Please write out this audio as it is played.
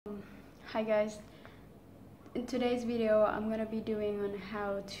Hi guys, in today's video I'm gonna be doing on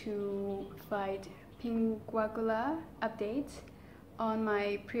how to fight pinguecula updates. On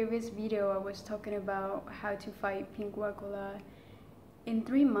my previous video I was talking about how to fight pinguecula in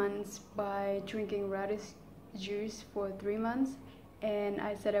 3 months by drinking raddish juice for 3 months, and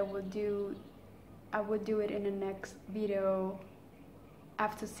I said I would do it in the next video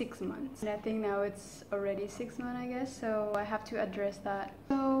after 6 months, and I think now it's already 6 months, I guess, so I have to address that.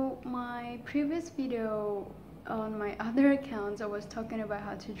 So my previous video on my other accounts I was talking about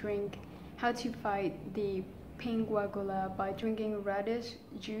how to fight the pinguecula by drinking raddish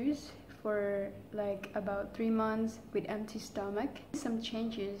juice for like about 3 months with empty stomach. Some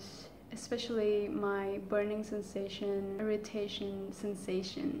changes, especially my burning sensation, irritation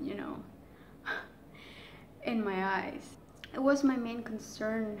sensation, in my eyes. It was my main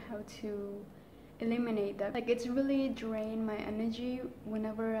concern how to eliminate that. Like, it's really drained my energy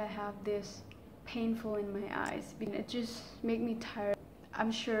whenever I have this painful in my eyes. It just make me tired.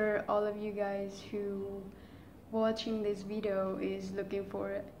 I'm sure all of you guys who watching this video is looking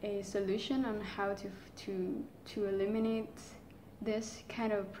for a solution on how to eliminate this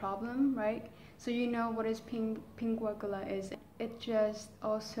kind of problem, right? So you know what is pinguecula is. It just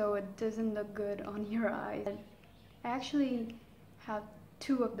also, it doesn't look good on your eyes. I actually have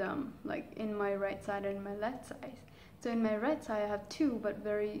 2 of them, like in my right side and my left side. So in my right side I have 2, but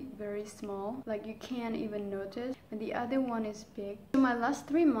very, very small, like you can't even notice, and the other one is big. So my last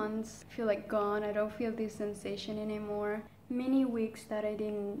 3 months feel like gone. I don't feel this sensation anymore. Many weeks that I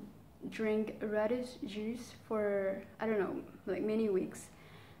didn't drink raddish juice for, I don't know, like many weeks.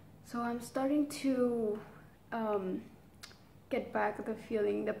 So I'm starting to get back the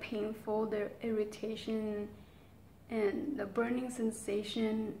feeling, the painful, the irritation, and the burning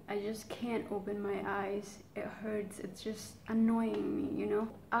sensation. I just can't open my eyes. It hurts. It's just annoying me,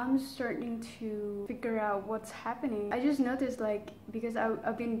 I'm starting to figure out what's happening. I just noticed, like, because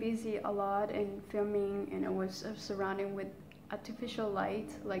I've been busy a lot and filming, and I was surrounded with artificial light,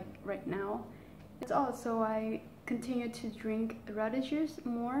 like right now. It's also I continue to drink raddish juice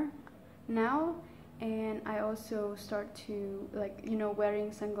more now, and I also start to, like,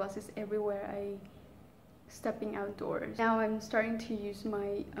 wearing sunglasses everywhere I stepping outdoors. Now I'm starting to use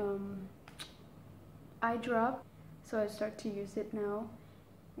my eye drop, so I start to use it now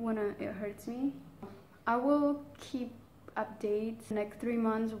when it hurts me. I will keep updates next 3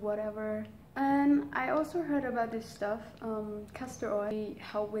 months, whatever. And I also heard about this stuff, castor oil,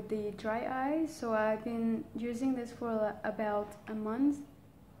 help with the dry eyes, so I've been using this for about a month.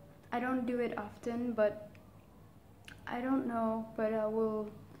 I don't do it often, but I don't know, but I will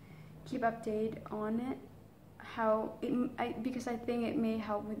keep update on it, how it, because I think it may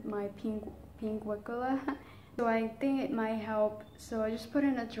help with my pinguecula. So I think it might help. So I just put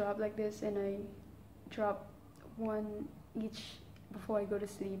in a drop like this, and I drop 1 each before I go to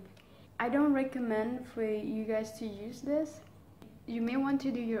sleep. I don't recommend for you guys to use this. You may want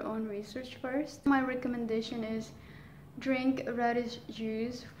to do your own research first. My recommendation is drink raddish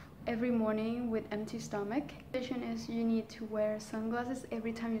juice every morning with empty stomach. The recommendation is you need to wear sunglasses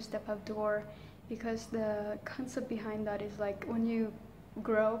every time you step outdoor, because the concept behind that is, like, when you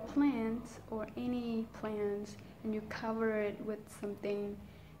grow plants or any plants and you cover it with something,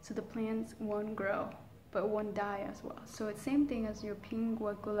 so the plants won't grow but won't die as well. So it's same thing as your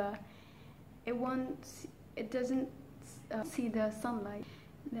pinguecula. It doesn't see the sunlight,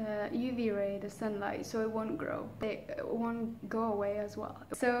 the UV ray, the sunlight, so it won't grow. It won't go away as well.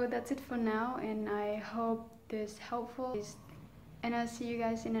 So that's it for now, and I hope this helpful, and I'll see you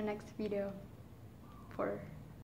guys in the next video for